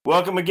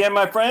Welcome again,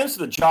 my friends, to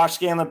the Josh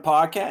Scanlon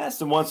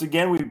podcast. And once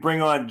again, we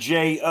bring on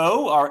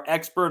J.O., our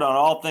expert on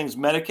all things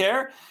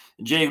Medicare.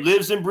 Jay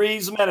lives and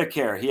breathes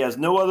Medicare. He has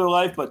no other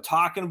life but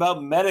talking about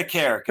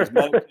Medicare because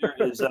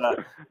Medicare is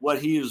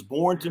what he is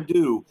born to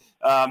do.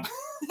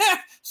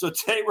 So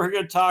today we're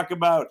going to talk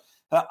about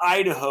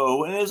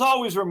Idaho. And as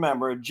always,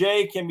 remember,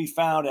 Jay can be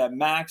found at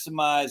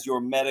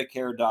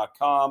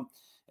maximizeyourmedicare.com.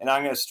 And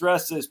I'm going to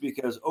stress this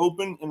because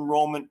open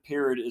enrollment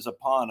period is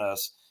upon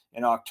us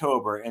in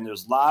October, and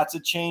there's lots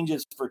of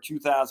changes for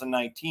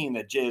 2019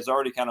 that Jay has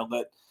already kind of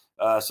let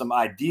some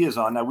ideas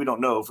on. Now, we don't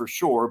know for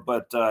sure,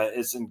 but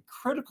it's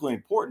critically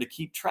important to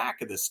keep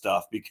track of this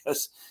stuff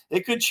because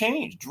it could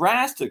change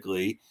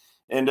drastically.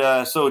 And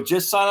so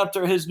just sign up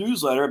to his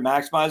newsletter at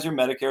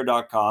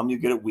maximizeyourmedicare.com. You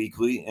get it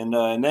weekly. And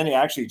then he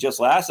actually, just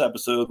last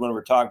episode, when we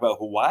were talking about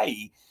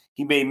Hawaii,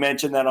 he may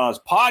mention that on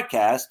his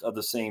podcast of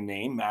the same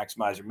name,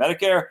 Maximize Your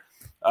Medicare.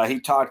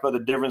 He talked about the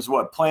difference,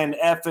 Plan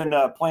F and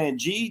Plan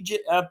G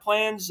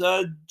plans.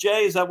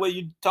 Jay, is that what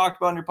you talked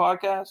about on your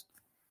podcast?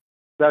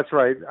 That's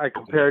right. I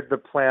compared the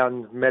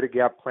plans,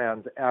 Medigap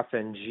plans F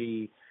and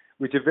G,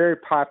 which is a very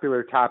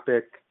popular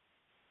topic.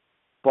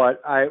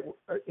 But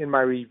in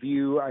my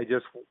review, I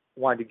just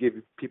wanted to give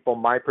people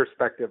my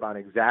perspective on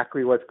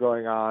exactly what's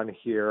going on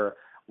here,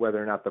 whether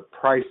or not the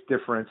price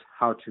difference,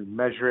 how to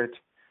measure it,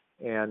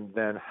 and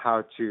then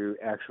how to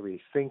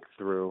actually think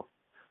through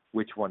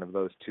which one of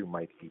those two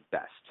might be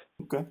best.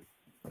 Okay.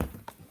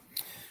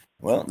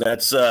 Well,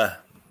 that's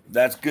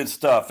good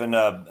stuff. And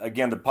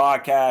again, the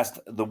podcast,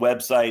 the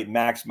website,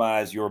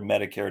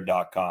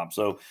 maximizeyourmedicare.com.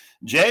 So,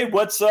 Jay,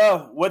 what's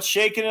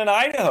shaking in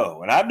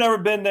Idaho? And I've never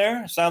been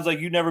there. Sounds like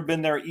you've never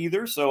been there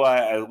either. So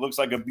it looks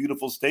like a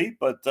beautiful state,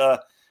 but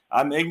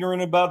I'm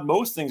ignorant about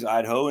most things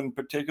Idaho, and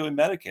particularly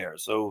Medicare.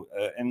 So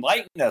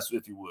enlighten us,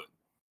 if you would.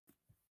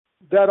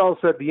 That all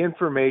said, the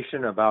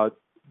information about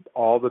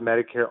all the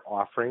Medicare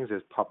offerings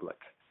is public,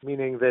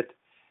 meaning that,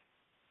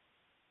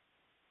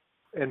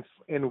 and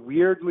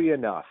weirdly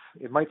enough,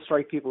 it might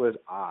strike people as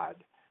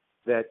odd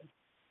that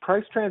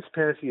price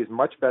transparency is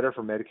much better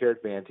for Medicare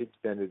Advantage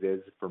than it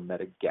is for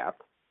Medigap.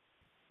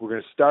 We're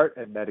going to start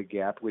at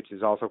Medigap, which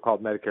is also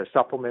called Medicare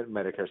Supplement,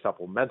 Medicare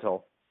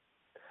Supplemental.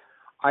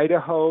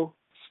 Idaho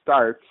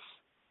starts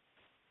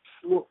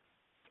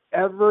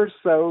ever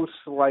so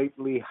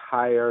slightly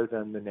higher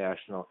than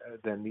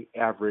the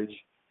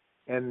average.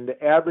 And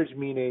the average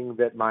meaning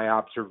that my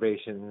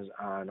observations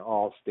on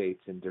all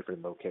states in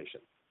different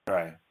locations.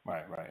 Right.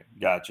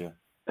 Gotcha.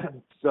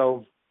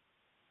 So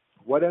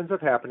what ends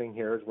up happening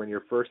here is when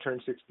you're first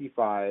turned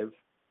 65,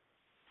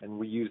 and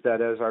we use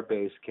that as our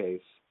base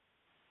case,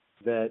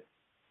 that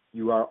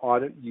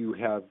you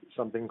have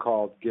something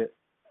called the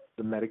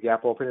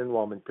Medigap open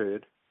enrollment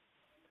period.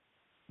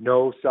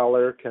 No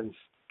seller can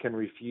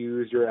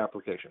refuse your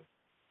application.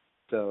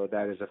 So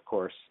that is, of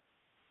course,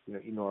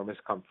 enormous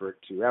comfort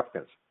to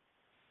applicants.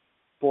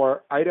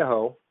 For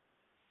Idaho,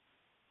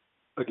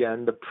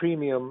 again, the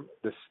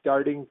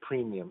starting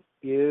premium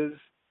is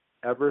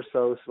ever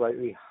so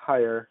slightly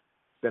higher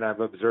than I've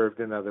observed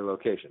in other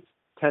locations.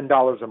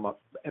 $10 a month.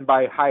 And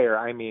by higher,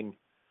 I mean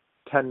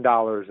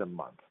 $10 a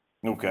month.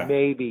 Okay.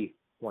 Maybe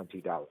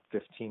 $20, $15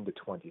 to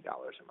 $20 a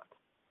month.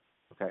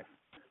 Okay.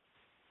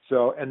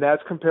 So, and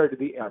that's compared to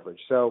the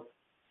average. So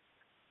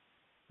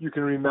you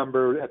can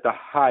remember at the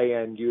high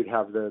end, you'd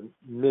have the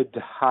mid to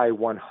high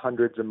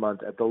 100s a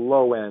month. At the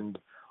low end,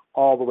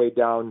 all the way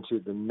down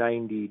to the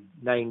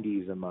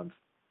 90s a month.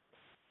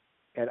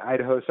 And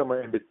Idaho,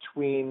 somewhere in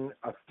between,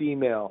 a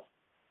female,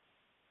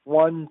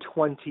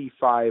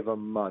 $125 a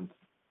month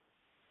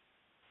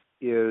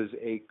is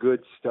a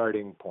good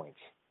starting point.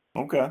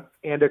 Okay.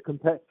 And a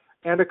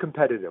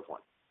competitive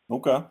one.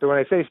 Okay. So when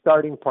I say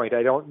starting point,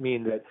 I don't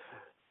mean that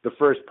the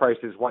first price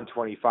is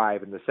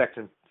 $125 and the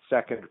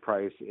second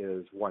price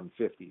is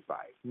 $155.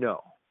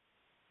 No.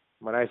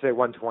 When I say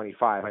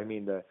 $125, I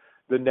mean the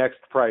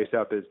next price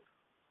up is,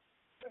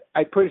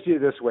 I put it to you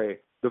this way: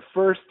 the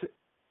first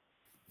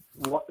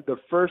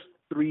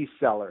three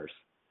sellers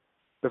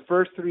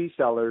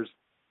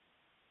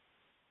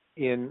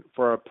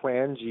for a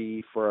Plan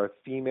G for a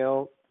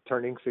female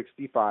turning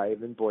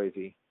 65 in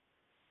Boise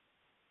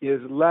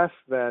is less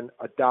than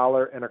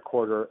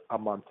 $1.25 a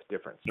month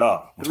difference.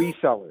 Oh. 3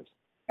 sellers.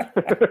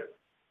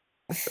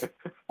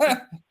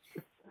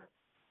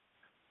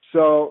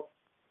 So,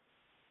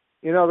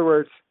 in other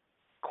words,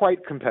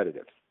 quite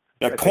competitive.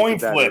 A coin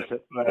flip. You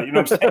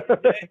know what I'm saying?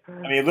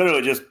 I mean,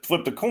 literally just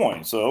flip the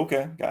coin. So,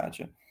 okay,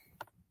 gotcha.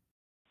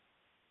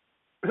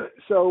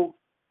 So,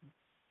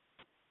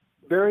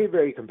 very,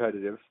 very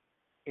competitive.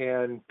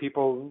 And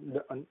people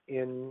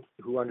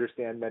who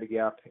understand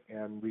Medigap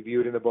and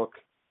reviewed in the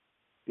book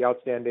the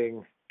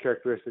outstanding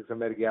characteristics of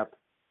Medigap,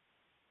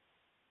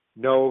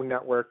 no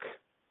network.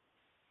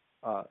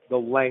 The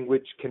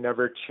language can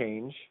never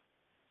change.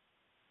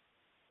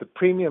 The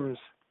premiums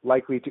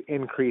likely to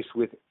increase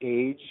with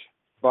age,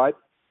 but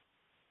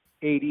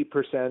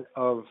 80%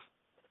 of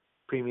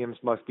premiums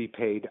must be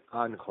paid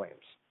on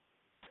claims.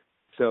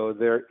 So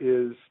there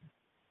is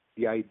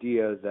the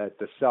idea that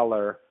the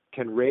seller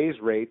can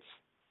raise rates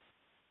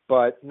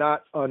but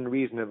not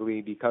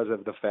unreasonably because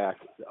of the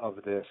fact of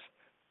this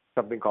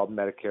something called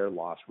Medicare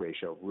loss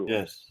ratio rule.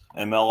 Yes,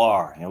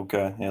 MLR.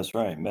 Okay, that's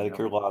right.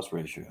 Medicare loss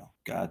ratio.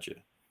 Gotcha.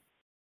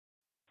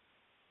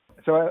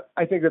 So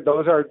I think that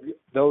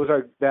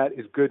that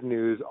is good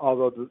news.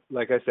 Although,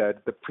 like I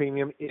said, the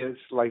premium is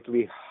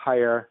slightly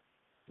higher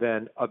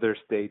than other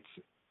states.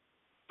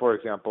 For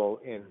example,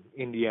 in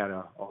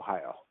Indiana,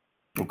 Ohio,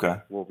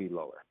 will be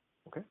lower.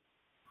 Okay.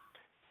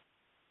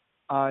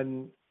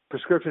 On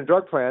prescription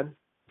drug plan,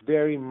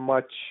 very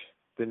much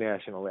the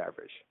national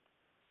average,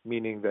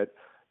 meaning that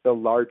the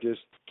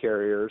largest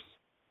carriers,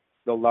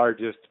 the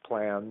largest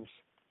plans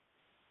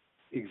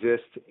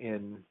exist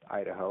in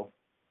Idaho.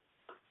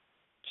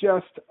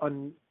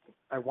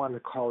 I want to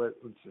call it,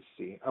 let's just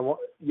see.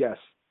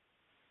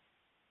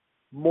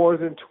 More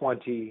than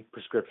 20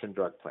 prescription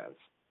drug plans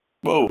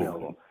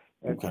available.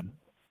 Okay.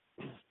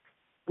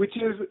 Which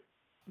is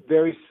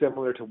very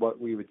similar to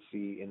what we would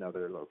see in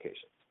other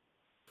locations.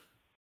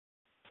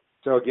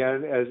 So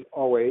again, as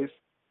always,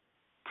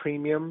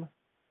 premium,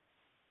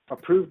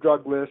 approved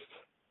drug list,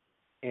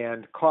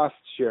 and cost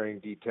sharing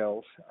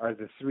details are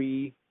the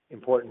three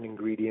important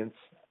ingredients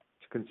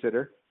to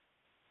consider.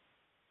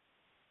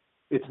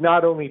 It's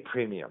not only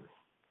premium.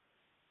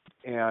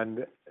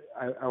 And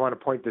I want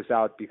to point this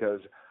out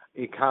because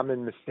a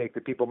common mistake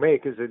that people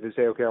make is that they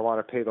say, okay, I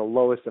want to pay the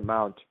lowest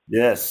amount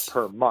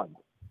per month.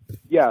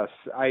 Yes,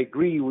 I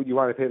agree you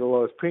want to pay the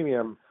lowest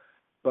premium,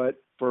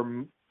 but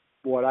for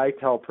what I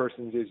tell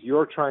persons is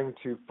you're trying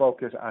to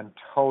focus on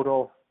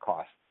total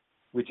costs,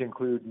 which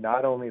include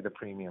not only the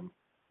premium,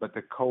 but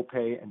the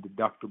copay and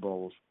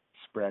deductibles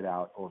spread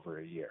out over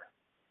a year.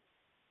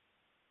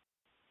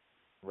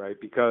 Right?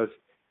 Because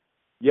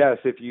yes,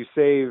 if you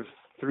save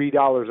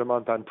 $3 a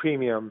month on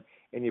premium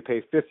and you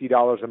pay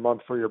 $50 a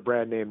month for your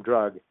brand name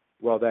drug,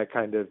 well, that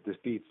kind of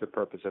defeats the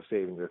purpose of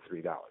saving the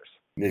 $3.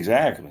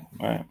 Exactly.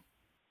 Right.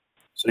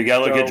 So you got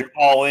to look at your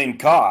all-in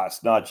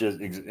cost, not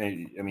just,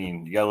 I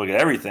mean, you got to look at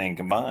everything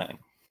combined.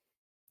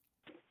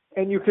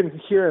 And you can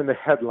hear in the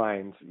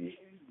headlines,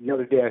 the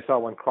other day I saw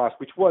one cross,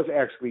 which was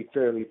actually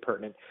fairly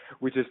pertinent,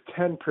 which is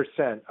 10%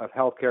 of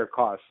healthcare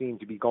costs seem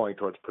to be going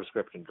towards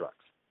prescription drugs.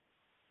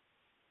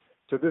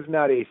 So this is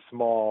not a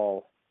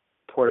small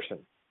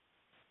portion.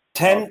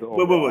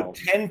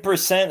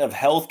 10% of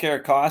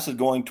healthcare costs is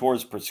going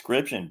towards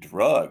prescription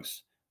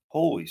drugs.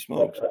 Holy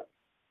smokes!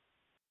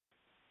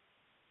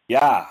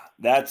 Yeah,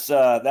 that's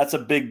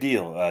a big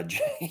deal,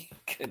 Jay.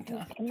 I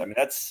mean,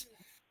 that's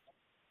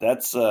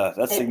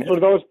significant.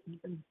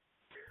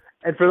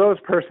 For those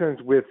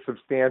persons with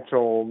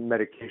substantial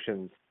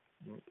medications,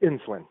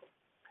 insulin,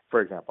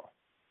 for example,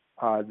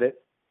 that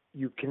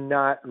you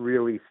cannot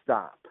really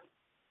stop.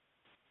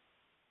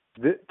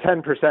 The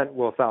 10%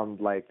 will sound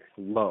like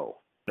low.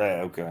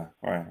 Yeah, okay.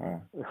 All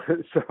right.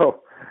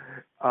 So,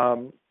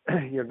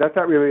 that's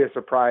not really a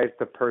surprise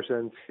to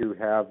persons who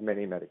have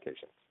many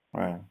medications.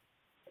 Right.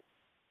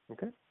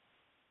 Okay.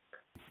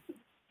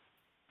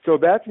 So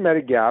that's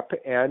Medigap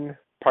and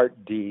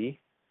Part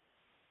D.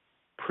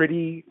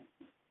 Pretty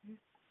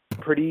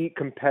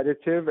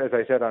competitive, as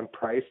I said, on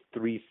price.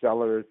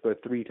 The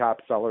three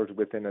top sellers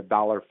within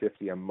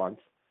 $1.50 a month.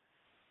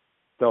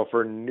 So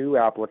for new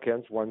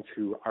applicants, ones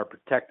who are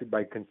protected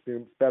by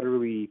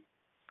federally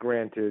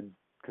granted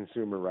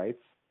consumer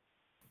rights,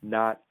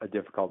 not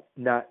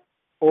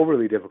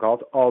overly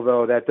difficult,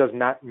 although that does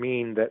not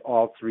mean that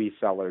all three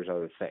sellers are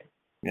the same.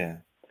 Yeah.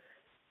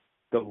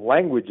 The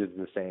language is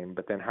the same,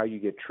 but then how you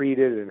get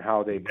treated and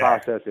how they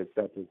process it,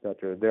 et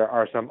cetera. There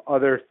are some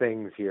other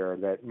things here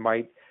that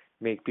might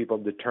make people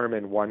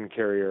determine one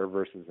carrier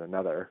versus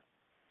another.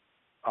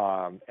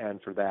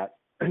 And for that,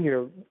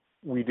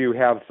 we do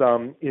have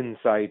some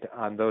insight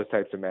on those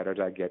types of matters.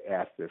 I get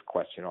asked this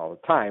question all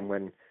the time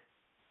when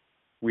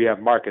we have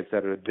markets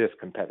that are this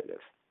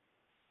competitive.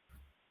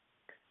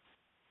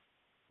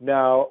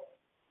 Now,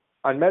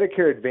 on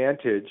Medicare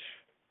Advantage,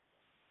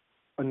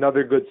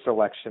 another good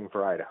selection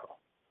for Idaho,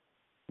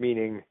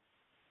 meaning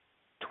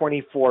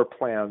 24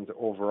 plans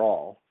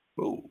overall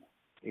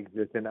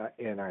exist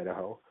in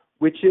Idaho,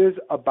 which is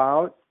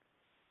about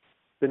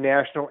the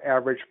national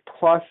average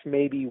plus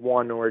maybe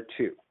one or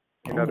two.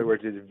 In other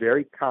words, it's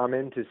very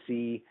common to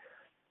see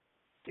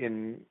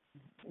in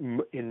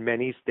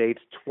many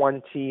states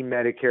 20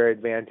 Medicare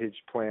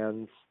Advantage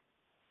plans.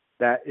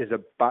 That is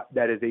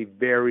a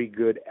very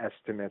good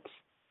estimate.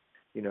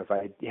 If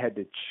I had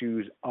to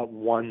choose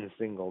one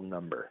single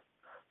number,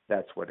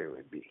 that's what it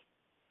would be.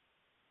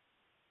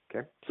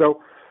 Okay,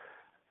 so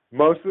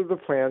most of the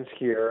plans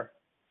here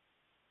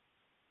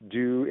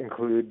do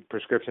include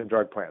prescription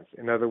drug plans.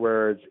 In other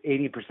words,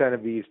 80%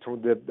 of these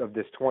of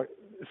this 20.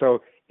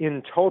 So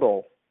in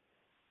total,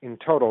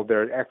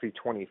 there are actually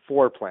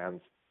 24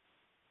 plans.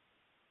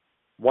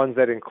 Ones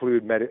that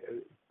include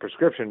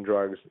prescription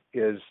drugs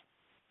is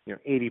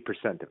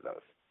 80% of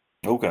those.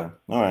 Okay.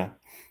 All right.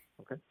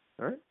 Okay.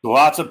 All right. So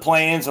lots of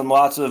plans and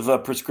lots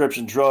of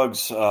prescription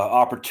drugs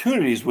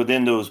opportunities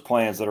within those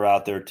plans that are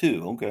out there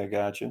too. Okay,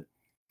 gotcha.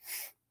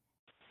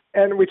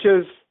 And which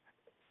is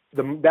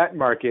that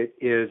market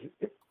is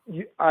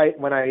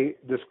when I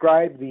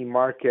describe the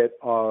market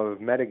of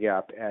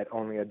Medigap at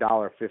only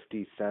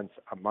 $1.50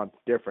 a month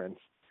difference,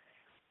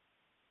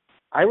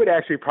 I would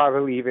actually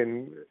probably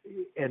even,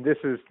 and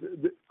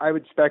I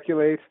would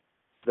speculate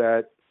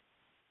that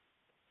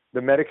the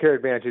Medicare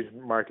Advantage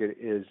market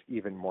is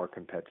even more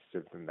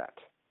competitive than that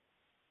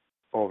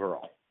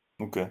overall.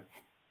 Okay.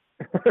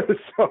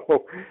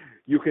 So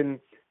you can,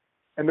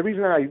 and the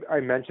reason I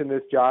mention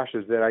this, Josh,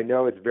 is that I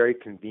know it's very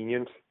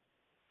convenient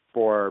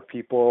for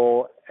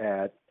people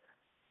at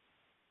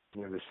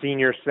the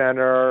senior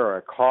center or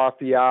a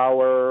coffee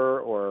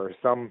hour or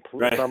some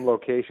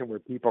location where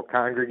people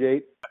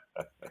congregate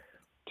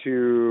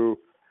to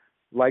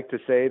like to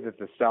say that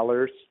the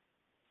sellers,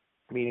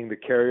 meaning the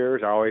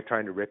carriers, are always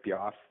trying to rip you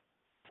off,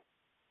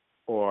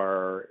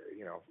 or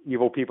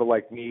evil people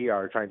like me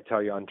are trying to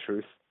tell you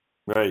untruth.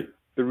 Right.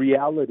 The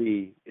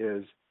reality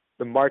is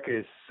the market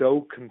is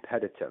so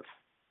competitive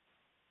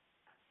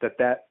that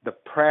the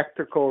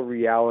practical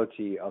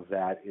reality of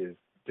that is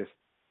just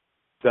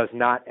does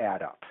not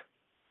add up.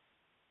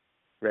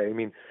 Right? I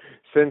mean,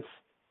 since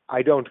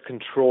I don't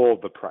control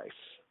the price.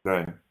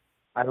 Right.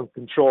 I don't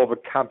control the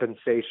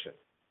compensation.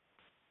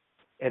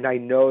 And I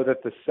know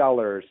that the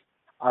sellers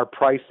are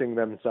pricing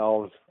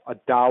themselves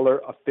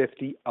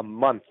 $1.50 a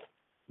month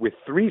with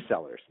 3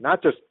 sellers,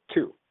 not just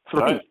 2,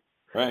 3.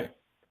 Right.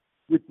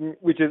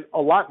 Which is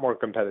a lot more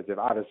competitive.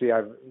 Obviously,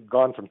 I've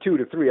gone from 2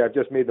 to 3. I've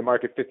just made the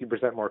market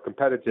 50% more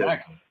competitive.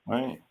 Exactly.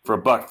 Right.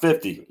 For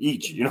 $1.50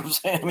 each. You know what I'm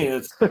saying? I mean,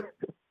 it's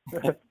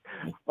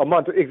a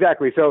month,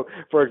 exactly. So,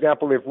 for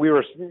example, if we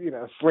were,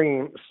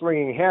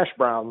 slinging hash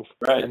browns,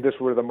 and this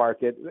were the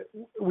market,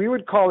 we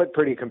would call it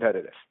pretty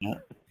competitive. Yeah.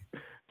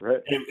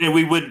 Right. And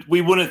we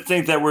wouldn't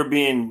think that we're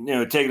being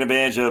taken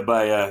advantage of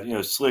by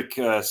a slick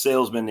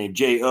salesman named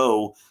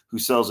J.O. who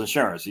sells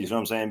insurance. You know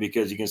what I'm saying?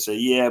 Because you can say,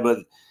 yeah, but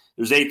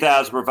there's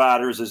 8,000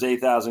 providers, there's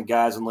 8,000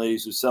 guys and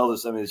ladies who sell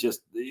this. I mean, it's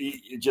just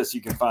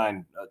you can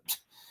find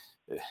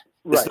it's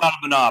not a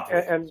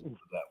monopoly. And that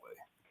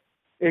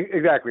way.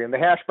 Exactly. And the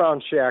hash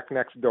brown shack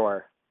next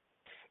door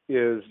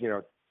is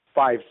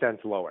 5 cents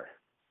lower.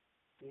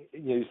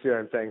 You see what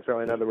I'm saying? So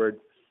in other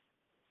words,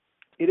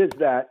 it is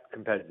that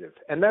competitive.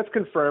 And that's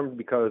confirmed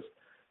because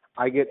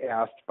I get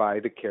asked by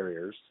the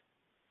carriers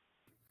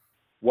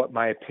what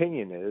my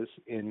opinion is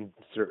in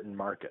certain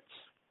markets.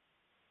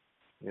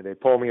 They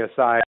pull me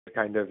aside,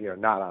 kind of,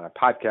 not on a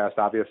podcast,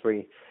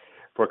 obviously,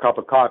 for a cup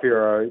of coffee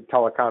or a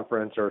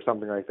teleconference or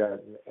something like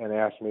that, and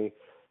ask me,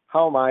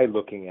 how am I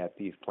looking at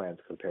these plans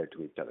compared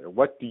to each other?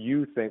 What do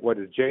you think? What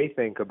does Jay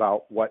think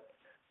about what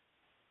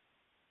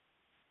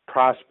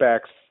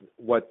prospects,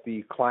 what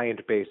the client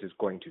base is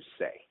going to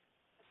say?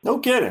 No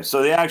kidding.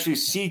 So they actually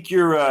seek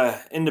your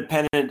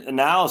independent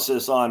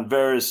analysis on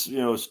various,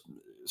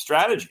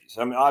 strategies.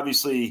 I mean,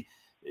 obviously,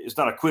 it's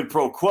not a quid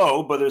pro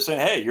quo, but they're saying,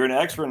 hey, you're an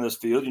expert in this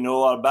field. You know a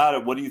lot about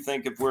it. What do you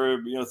think if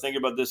we're, thinking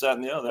about this, that,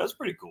 and the other? That's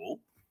pretty cool.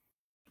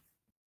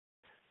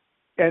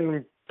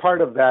 And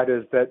part of that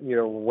is that,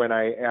 when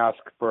I ask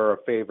for a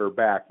favor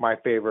back, my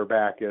favor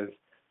back is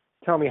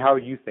tell me how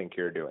you think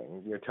you're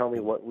doing. Tell me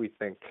what we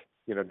think,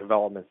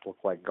 developments look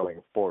like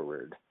going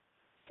forward,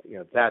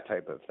 that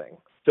type of thing.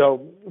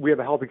 So we have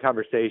a healthy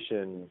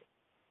conversation,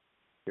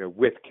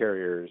 with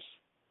carriers,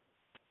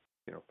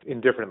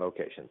 in different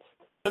locations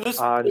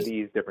on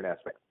these different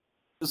aspects.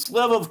 This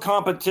level of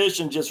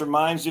competition just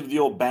reminds you of the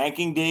old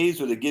banking days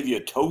where they give you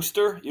a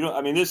toaster.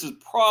 This is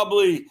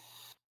probably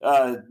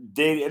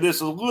dated. This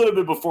is a little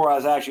bit before I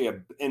was actually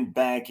in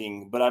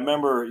banking, but I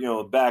remember,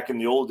 back in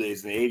the old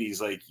days in the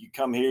 80s, like you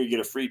come here, you get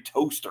a free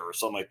toaster or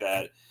something like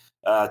that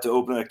to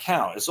open an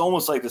account. It's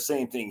almost like the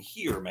same thing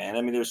here, man.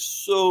 I mean, they're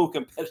so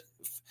competitive.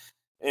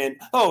 And,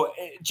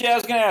 Jay, I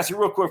was going to ask you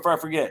real quick before I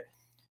forget.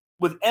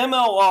 With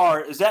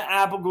MLR, is that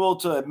applicable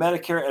to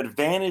Medicare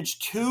Advantage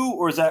too,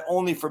 or is that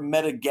only for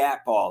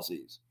Medigap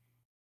policies?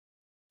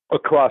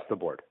 Across the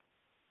board.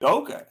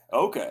 Okay.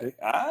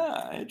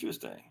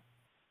 Interesting.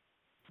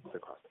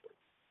 Across the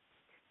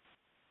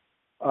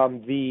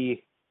board.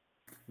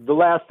 The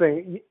last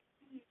thing,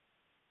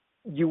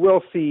 you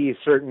will see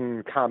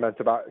certain comments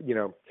about,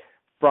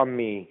 from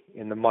me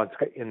in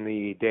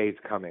the days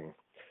coming,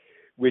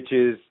 which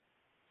is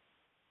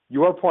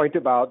your point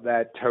about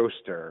that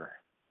toaster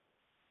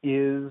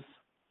is,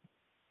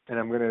 and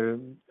I'm going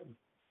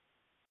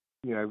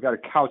to, I've got to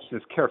couch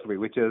this carefully,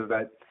 which is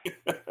that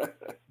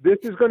this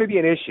is going to be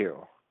an issue.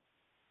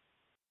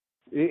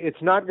 It's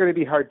not going to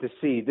be hard to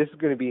see. This is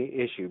going to be an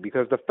issue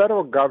because the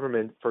federal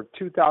government for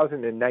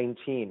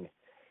 2019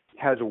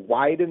 has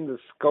widened the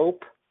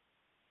scope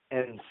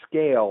and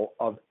scale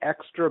of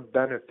extra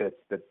benefits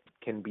that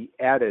can be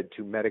added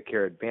to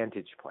Medicare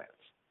Advantage plans.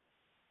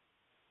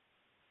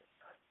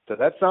 So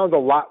that sounds a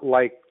lot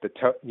like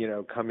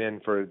come in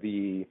for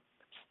the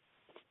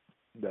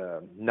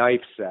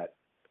knife set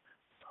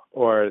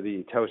or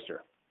the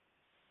toaster.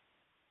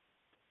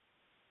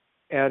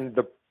 And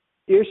the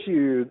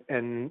issue,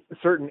 and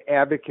certain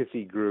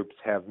advocacy groups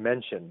have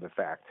mentioned the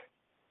fact,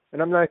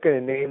 and I'm not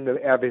going to name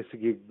the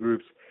advocacy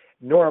groups,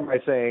 nor am I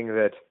saying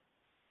that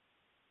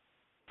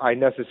I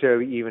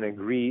necessarily even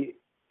agree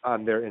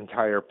on their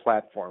entire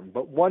platform.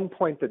 But one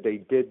point that they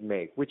did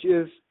make, which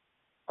is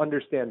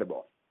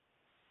understandable,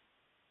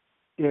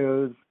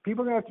 is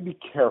people are going to have to be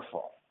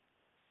careful.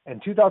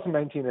 And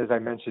 2019, as I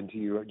mentioned to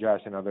you,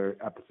 Josh, in other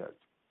episodes,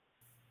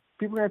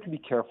 people are going to have to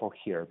be careful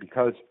here,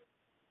 because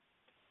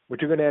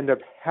what you're going to end up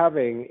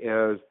having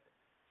is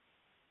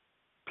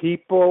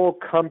people,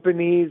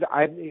 companies,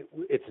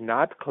 it's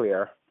not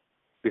clear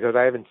because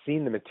I haven't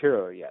seen the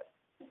material yet,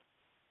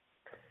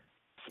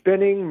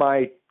 spinning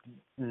my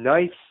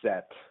knife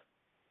set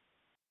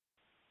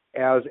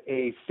as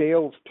a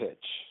sales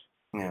pitch,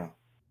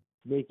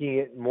 making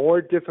it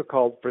more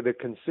difficult for the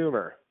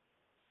consumer,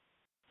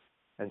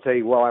 and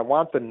say, well, I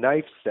want the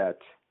knife set,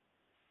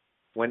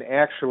 when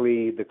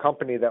actually the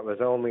company that was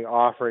only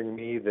offering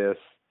me this,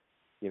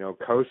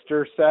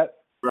 coaster set,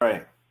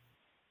 right,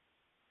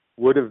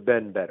 would have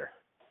been better.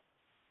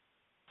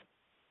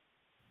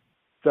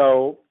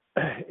 So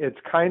it's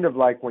kind of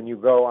like when you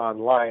go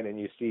online and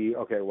you see,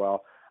 okay,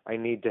 well, I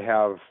need to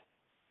have,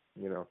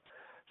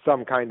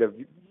 some kind of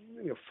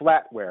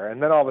flatware,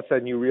 and then all of a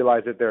sudden you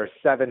realize that there are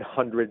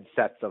 700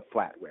 sets of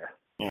flatware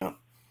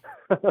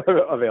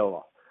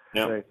available.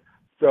 Yeah. Right?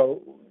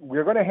 So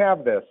we're going to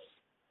have this,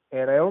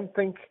 and I don't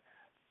think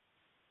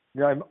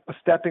I'm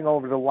stepping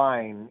over the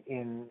line.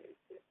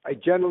 I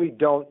generally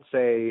don't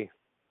say,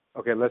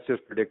 okay, let's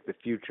just predict the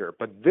future.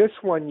 But this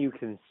one you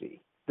can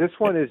see. This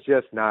one is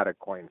just not a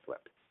coin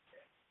flip.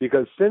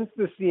 Because since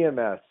the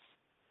CMS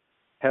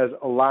has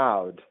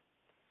allowed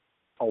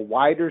a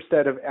wider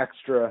set of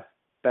extra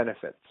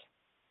benefits,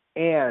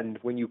 and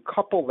when you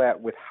couple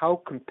that with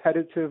how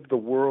competitive the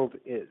world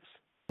is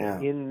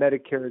in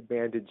Medicare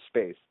Advantage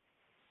space,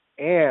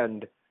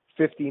 and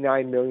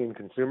 59 million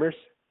consumers,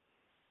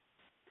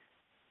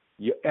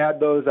 you add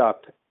those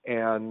up,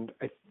 and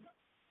I'm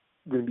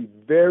going to be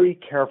very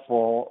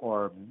careful,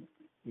 or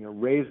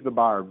raise the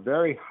bar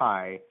very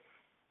high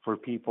for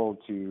people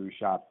to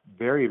shop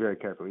very, very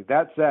carefully.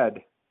 That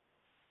said,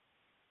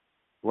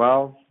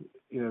 well,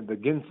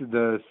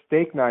 the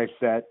steak knife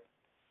set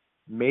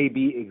may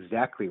be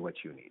exactly what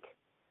you need,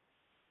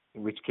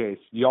 in which case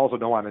you also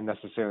don't want to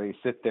necessarily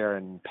sit there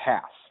and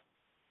pass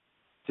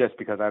just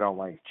because I don't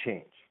like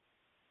change.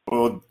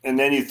 Well, and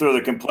then you throw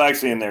the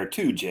complexity in there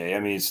too, Jay. I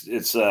mean,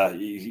 it's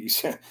you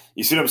see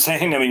what I'm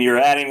saying? I mean, you're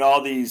adding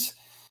all these.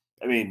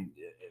 I mean,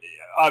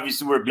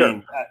 obviously we're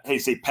being, I hate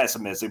to say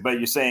pessimistic, but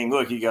you're saying,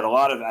 look, you got a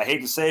lot of, I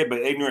hate to say it, but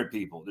ignorant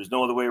people. There's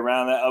no other way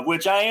around that, of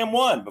which I am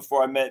one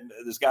before I met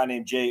this guy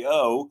named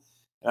J.O.,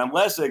 and I'm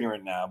less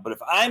ignorant now. But if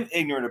I'm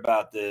ignorant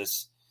about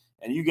this,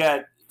 and you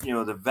got,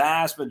 the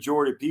vast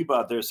majority of people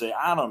out there say,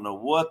 I don't know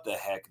what the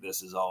heck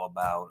this is all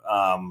about.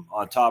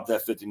 On top of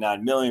that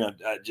 59 million,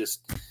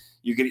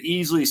 you could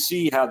easily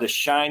see how the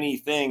shiny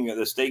thing,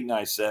 the steak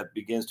knife set,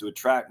 begins to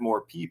attract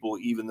more people,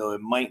 even though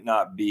it might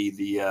not be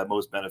the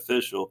most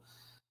beneficial.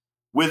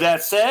 With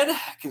that said,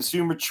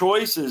 consumer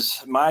choice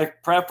is my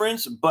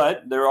preference,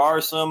 but there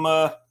are some,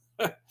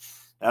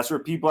 that's where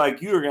people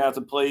like you are going to have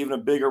to play even a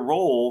bigger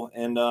role,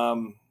 and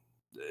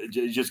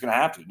it's just going to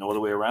have to, no other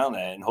way around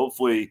that. And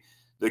hopefully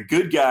the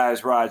good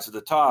guys rise to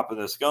the top and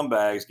the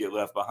scumbags get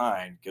left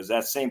behind, because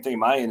that's the same thing in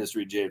my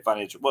industry, Jay,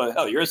 financial. Well,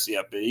 hell, you're a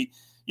CFP.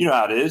 You know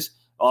how it is.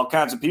 All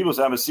kinds of people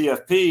have a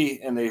CFP,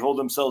 and they hold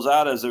themselves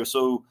out as they're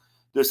so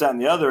this, that,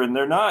 and the other, and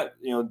they're not,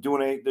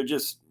 doing it. They're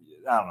just,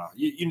 I don't know.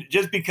 You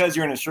just because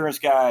you're an insurance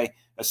guy,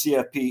 a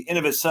CFP, in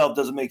of itself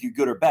doesn't make you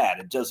good or bad.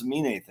 It doesn't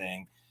mean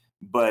anything.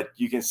 But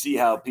you can see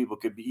how people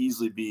could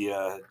easily be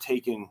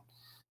taken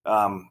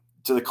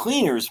to the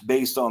cleaners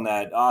based on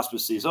that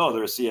auspices. Oh,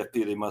 they're a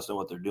CFP, they must know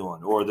what they're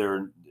doing,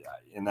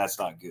 and that's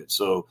not good.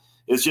 So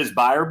it's just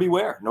buyer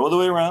beware. No other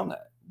way around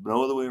that.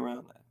 No other way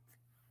around that.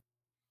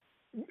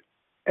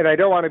 And I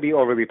don't want to be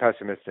overly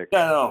pessimistic.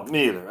 No,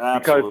 me either.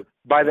 Absolutely.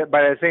 Because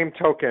by the same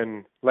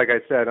token, like I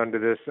said, under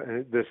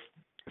this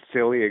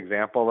silly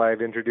example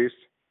I've introduced,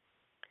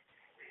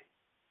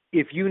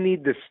 if you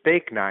need the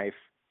steak knife,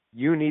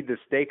 you need the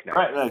steak knife.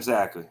 Right.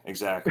 Exactly.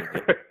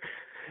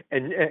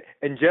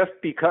 and just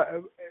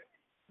because,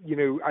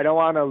 I don't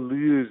want to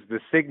lose the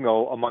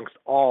signal amongst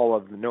all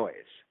of the noise.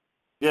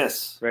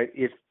 Yes. Right.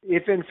 If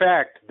in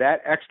fact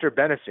that extra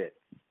benefit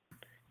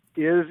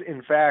is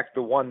in fact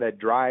the one that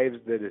drives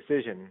the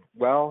decision,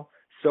 well,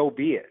 so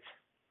be it.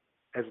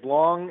 As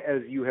long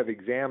as you have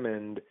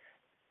examined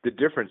the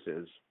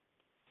differences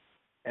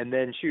and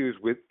then choose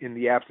in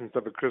the absence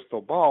of a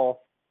crystal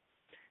ball,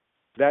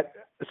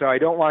 so I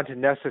don't want to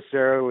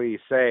necessarily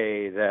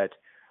say that,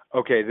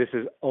 okay, this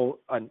is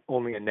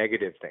only a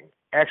negative thing.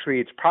 Actually,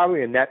 it's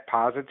probably a net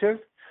positive.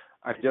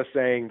 I'm just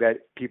saying that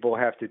people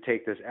have to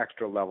take this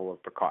extra level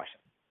of precaution.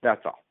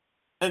 That's all.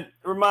 And it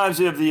reminds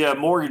me of the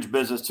mortgage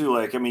business too.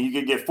 Like, I mean, you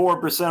could get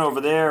 4% over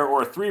there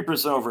or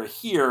 3% over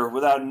here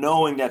without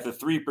knowing that the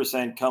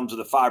 3% comes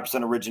with a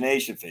 5%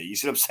 origination fee. You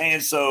see what I'm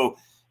saying? So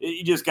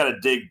you just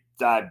got to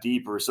dive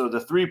deeper. So the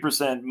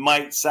 3%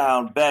 might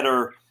sound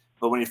better,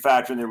 But when you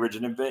factor in the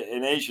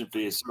origination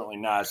fee, it's certainly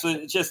not. So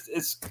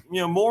it's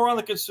more on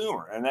the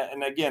consumer.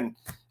 And again,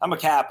 I'm a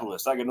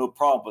capitalist. I got no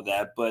problem with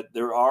that. But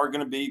there are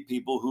going to be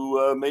people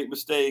who make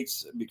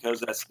mistakes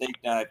because that steak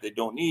knife they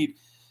don't need.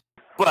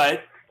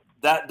 But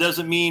that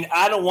doesn't mean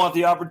I don't want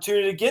the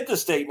opportunity to get the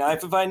steak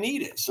knife if I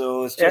need it.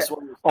 So it's just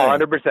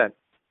 100%.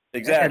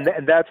 Exactly.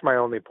 And that's my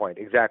only point.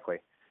 Exactly.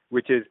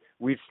 Which is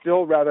we'd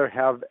still rather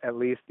have at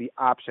least the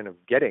option of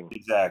getting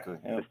exactly.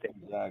 the steak.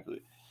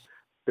 Exactly.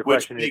 The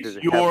Which question makes is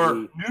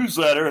your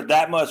newsletter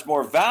that much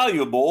more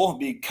valuable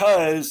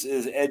because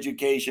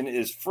education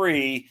is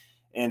free.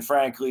 And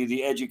frankly,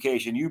 the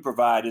education you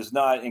provide is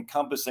not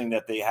encompassing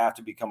that they have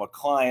to become a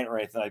client or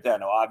anything like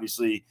that. Now,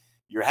 obviously,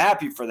 you're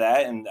happy for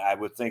that. And I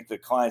would think the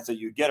clients that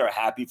you get are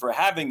happy for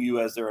having you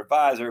as their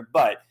advisor.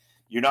 But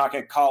you're not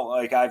going to call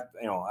like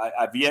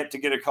I've yet to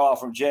get a call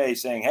from Jay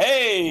saying,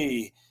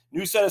 "Hey,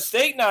 new set of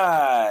steak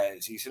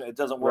knives." He said it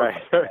doesn't work.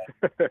 Right.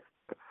 Like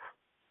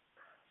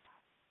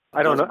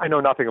I don't know. I know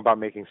nothing about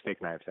making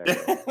steak knives.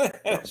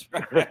 That's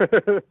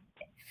right.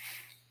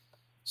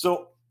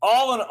 So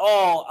all in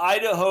all,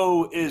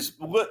 Idaho is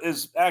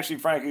actually,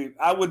 frankly,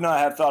 I would not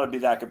have thought it'd be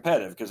that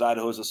competitive because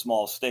Idaho is a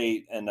small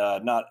state and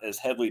not as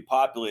heavily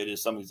populated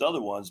as some of these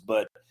other ones.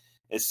 But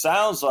it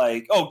sounds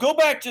like, go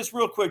back just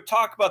real quick.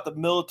 Talk about the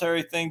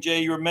military thing, Jay.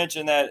 You were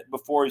mentioning that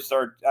before you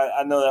start.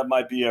 I know that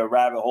might be a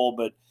rabbit hole,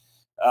 but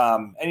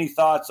any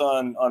thoughts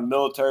on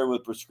military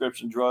with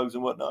prescription drugs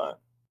and whatnot?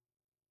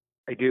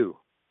 I do,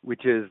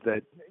 which is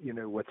that,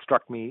 what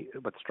strikes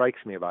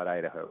me about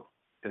Idaho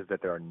is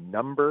that there are a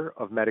number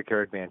of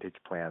Medicare Advantage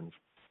plans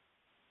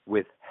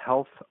with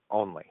health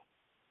only.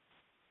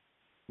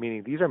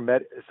 Meaning these are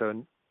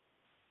so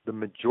the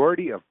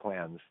majority of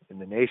plans in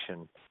the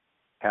nation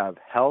have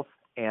health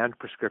and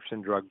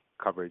prescription drug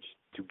coverage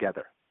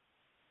together.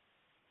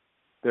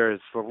 There is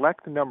a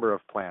select number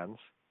of plans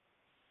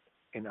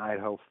in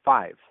Idaho,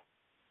 5,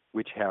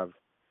 which have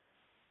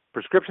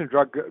prescription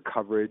drug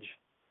coverage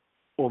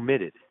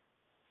omitted.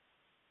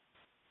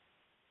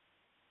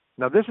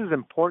 Now, this is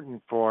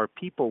important for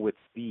people with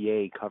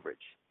VA coverage.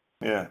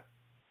 Yeah.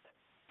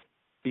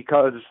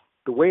 Because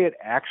the way it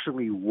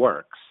actually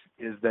works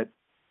is that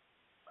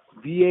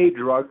VA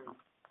drug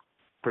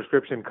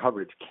prescription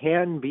coverage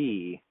can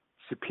be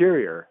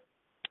superior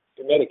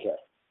to Medicare.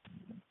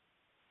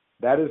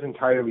 That is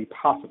entirely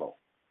possible.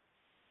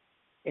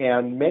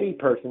 And many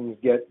persons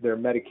get their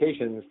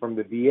medications from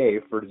the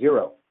VA for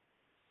 $0.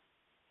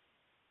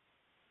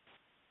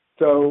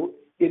 So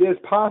it is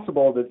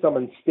possible that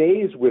someone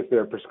stays with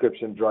their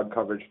prescription drug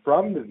coverage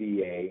from the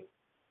VA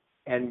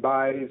and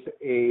buys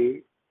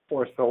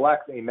or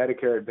selects a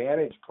Medicare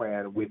Advantage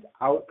plan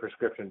without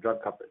prescription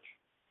drug coverage.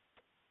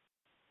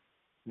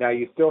 Now,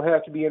 you still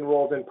have to be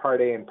enrolled in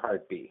Part A and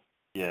Part B.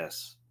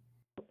 Yes.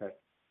 Okay.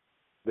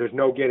 There's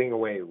no getting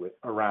away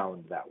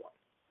around that one.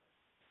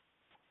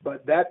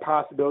 But that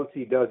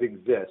possibility does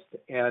exist.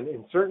 And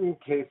in certain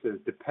cases,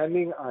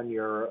 depending on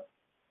your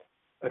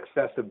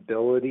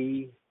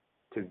accessibility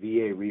to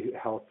VA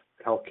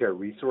healthcare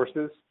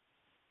resources,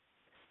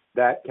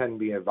 that can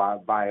be a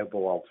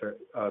viable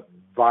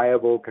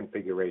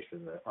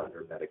configuration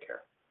under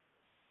Medicare.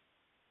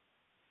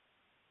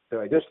 So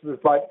I just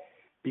thought,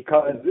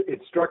 because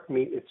it strikes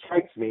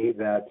me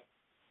that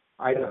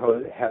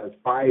Idaho has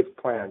 5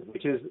 plans,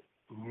 which is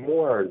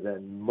more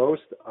than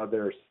most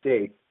other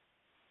states,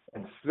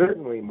 and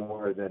certainly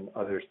more than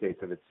other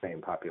states of its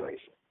same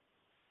population.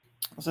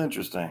 That's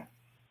interesting.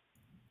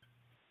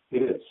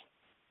 It is.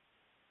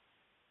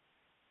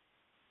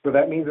 So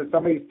that means that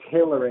somebody's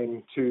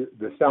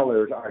the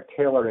sellers are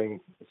tailoring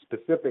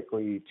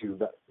specifically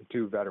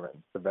to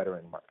veterans, the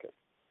veteran market.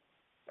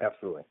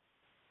 Absolutely.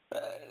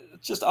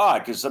 It's just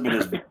odd because,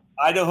 does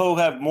Idaho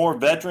have more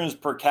veterans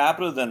per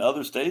capita than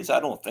other states? I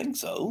don't think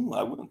so.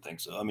 I wouldn't think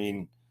so.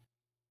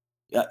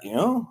 Yeah,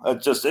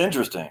 it's just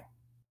interesting.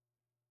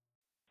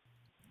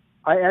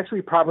 I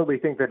actually probably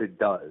think that it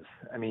does.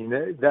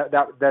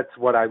 That's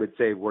what I would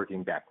say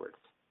working backwards.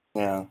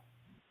 Yeah.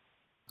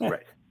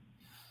 Right.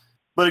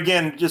 But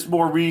again, just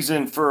more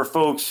reason for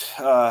folks.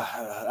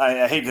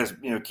 I hate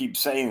to keep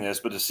saying this,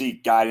 but to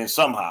seek guidance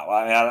somehow.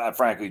 I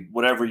frankly,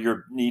 whatever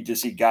your need to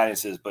seek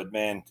guidance is, but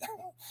man,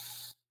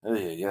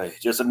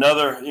 just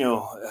another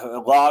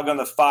log on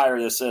the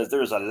fire that says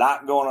there's a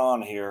lot going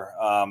on here.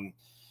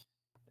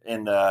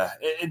 And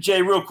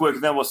Jay, real quick,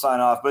 and then we'll sign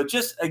off. But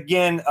just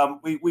again,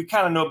 we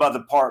kind of know about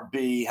the Part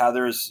B, how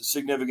there's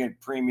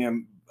significant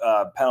premium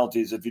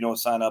penalties if you don't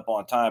sign up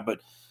on time. But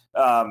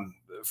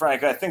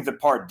Frank, I think the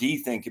Part D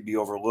thing could be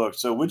overlooked.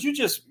 So would you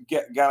just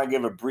kind of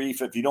give a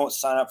brief, if you don't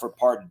sign up for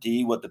Part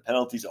D, what the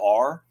penalties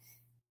are?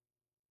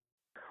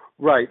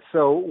 Right.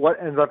 So what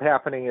ends up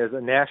happening is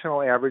a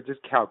national average is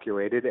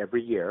calculated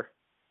every year,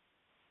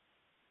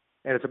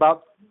 and it's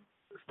about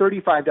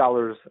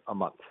 $35 a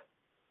month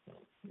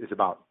is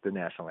about the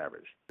national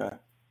average. Okay.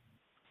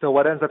 So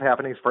what ends up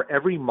happening is for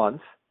every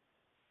month,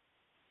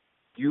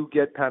 you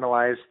get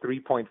penalized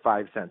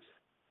 3.5 cents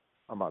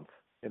a month.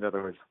 In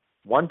other words,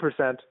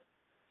 1%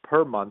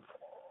 per month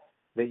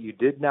that you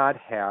did not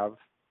have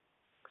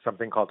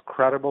something called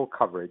credible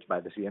coverage by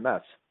the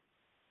CMS.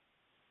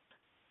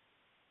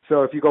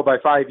 So if you go by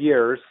 5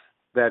 years,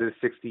 that is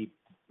 60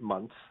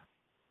 months.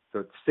 So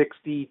it's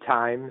 60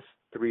 times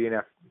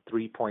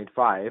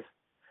 3.5,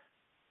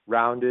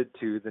 rounded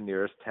to the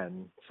nearest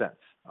 10 cents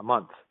a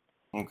month.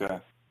 Okay.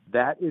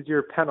 That is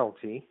your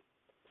penalty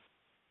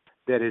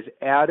that is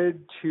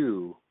added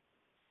to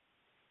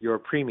your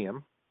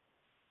premium,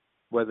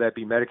 whether that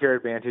be Medicare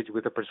Advantage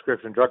with a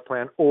prescription drug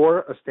plan or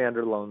a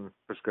standalone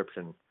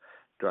prescription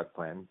drug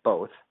plan,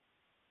 both.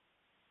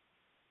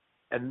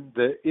 And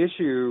the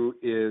issue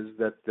is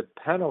that the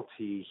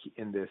penalty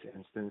in this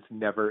instance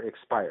never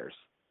expires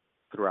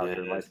throughout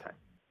your lifetime.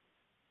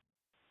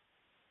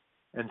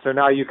 And so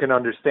now you can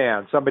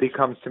understand, somebody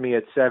comes to me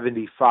at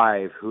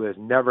 75 who has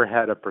never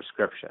had a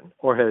prescription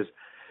or has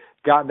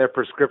gotten their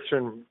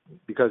prescription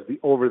because the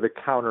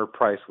over-the-counter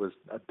price was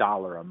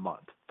 $1 a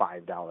month,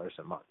 $5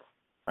 a month.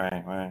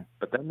 Right.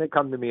 But then they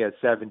come to me at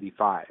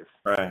 75.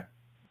 Right.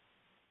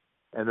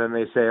 And then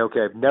they say,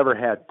 okay, I've never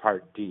had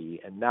Part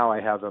D, and now I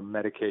have a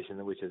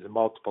medication which is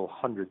multiple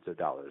hundreds of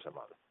dollars a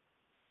month.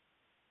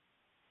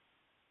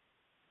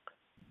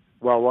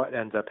 Well, what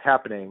ends up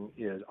happening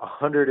is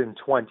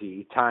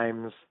 120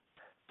 times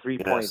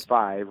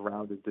 3.5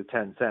 rounded to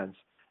 10 cents.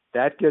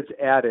 That gets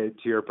added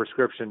to your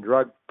prescription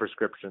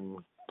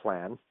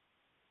plan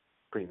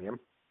premium,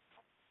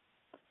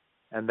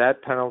 and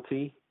that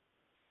penalty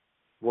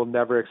will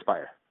never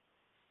expire.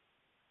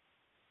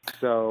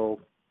 So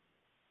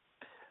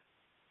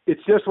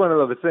it's just one of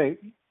those things.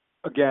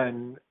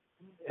 Again,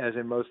 as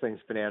in most things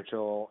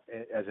financial,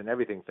 as in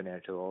everything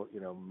financial,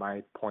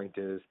 my point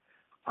is,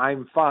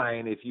 I'm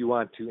fine if you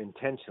want to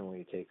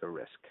intentionally take a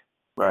risk.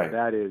 Right.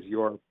 That is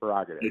your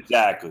prerogative.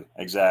 Exactly.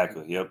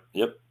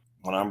 Yep.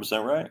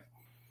 100% right.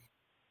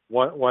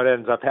 What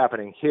ends up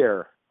happening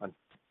here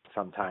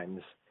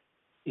sometimes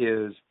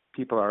is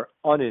people are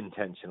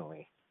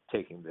unintentionally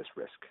taking this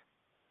risk.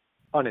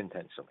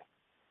 Unintentionally.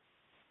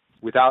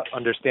 Without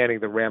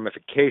understanding the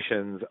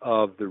ramifications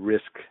of the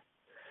risk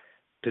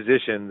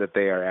position that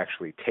they are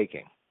actually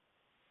taking.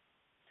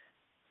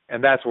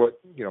 And that's what,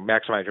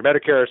 Maximize Your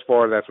Medicare is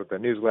for. That's what the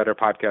newsletter,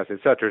 podcast, et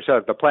cetera,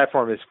 says. The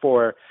platform is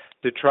for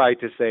to try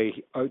to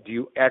say, do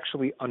you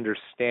actually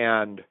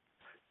understand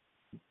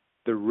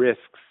the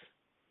risks?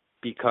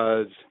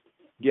 Because,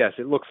 yes,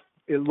 it looks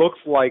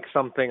like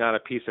something on a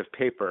piece of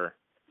paper,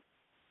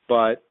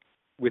 but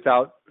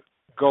without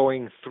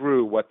going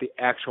through what the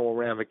actual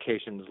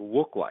ramifications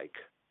look like,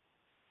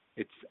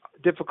 it's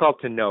difficult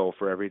to know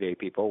for everyday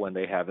people when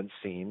they haven't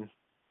seen,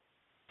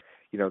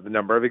 the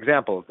number of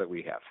examples that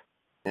we have.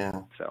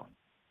 Yeah. So,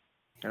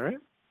 all right.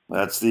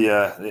 That's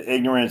the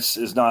ignorance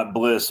is not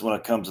bliss when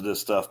it comes to this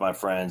stuff, my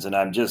friends. And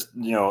I'm just,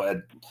 we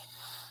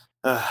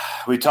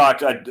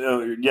talked. I did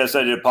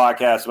a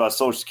podcast about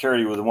Social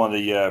Security with one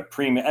of the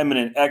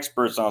preeminent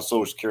experts on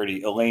Social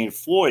Security, Elaine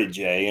Floyd,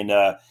 Jay,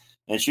 and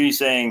she's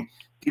saying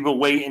people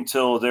wait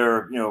until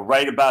they're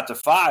right about to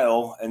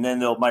file, and then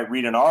they'll might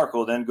read an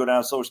article, then go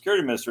down to Social Security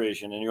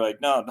Administration, and you're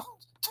like, no,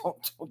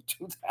 don't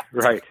do that.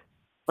 Right.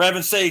 For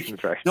heaven's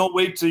sake, right. Don't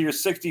wait till you're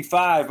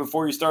 65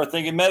 before you start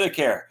thinking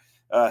Medicare.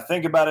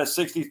 Think about it at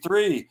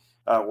 63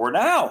 or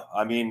now.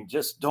 I mean,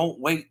 just don't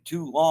wait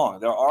too long.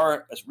 There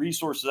are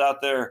resources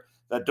out there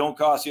that don't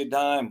cost you a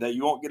dime, that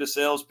you won't get a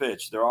sales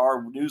pitch. There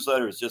are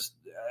newsletters.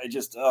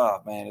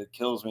 Oh man, it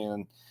kills me.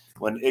 And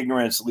when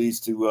ignorance leads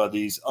to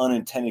these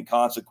unintended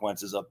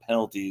consequences of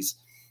penalties,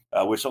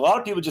 which a lot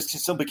of people just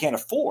simply can't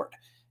afford.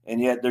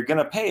 And yet they're going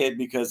to pay it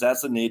because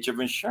that's the nature of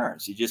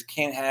insurance. You just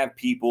can't have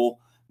people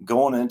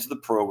going into the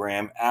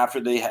program after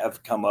they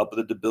have come up with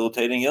a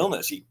debilitating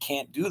illness. You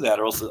can't do that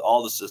or else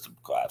all the system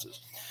collapses.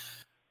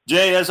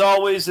 Jay, as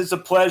always, it's a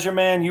pleasure,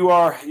 man.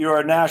 You're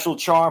a national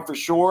charm for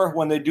sure.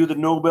 When they do the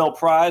Nobel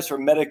Prize for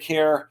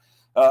Medicare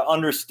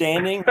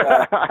understanding,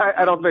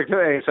 I don't think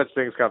any such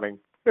thing's coming.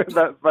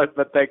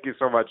 but thank you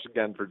so much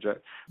again for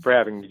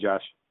having me,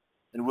 Josh.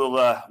 And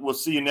we'll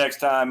see you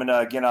next time. And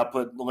again, I'll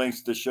put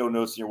links to the show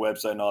notes on your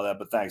website and all that.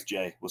 But thanks,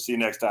 Jay. We'll see you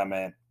next time,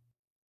 man.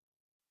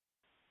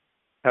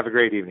 Have a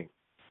great evening.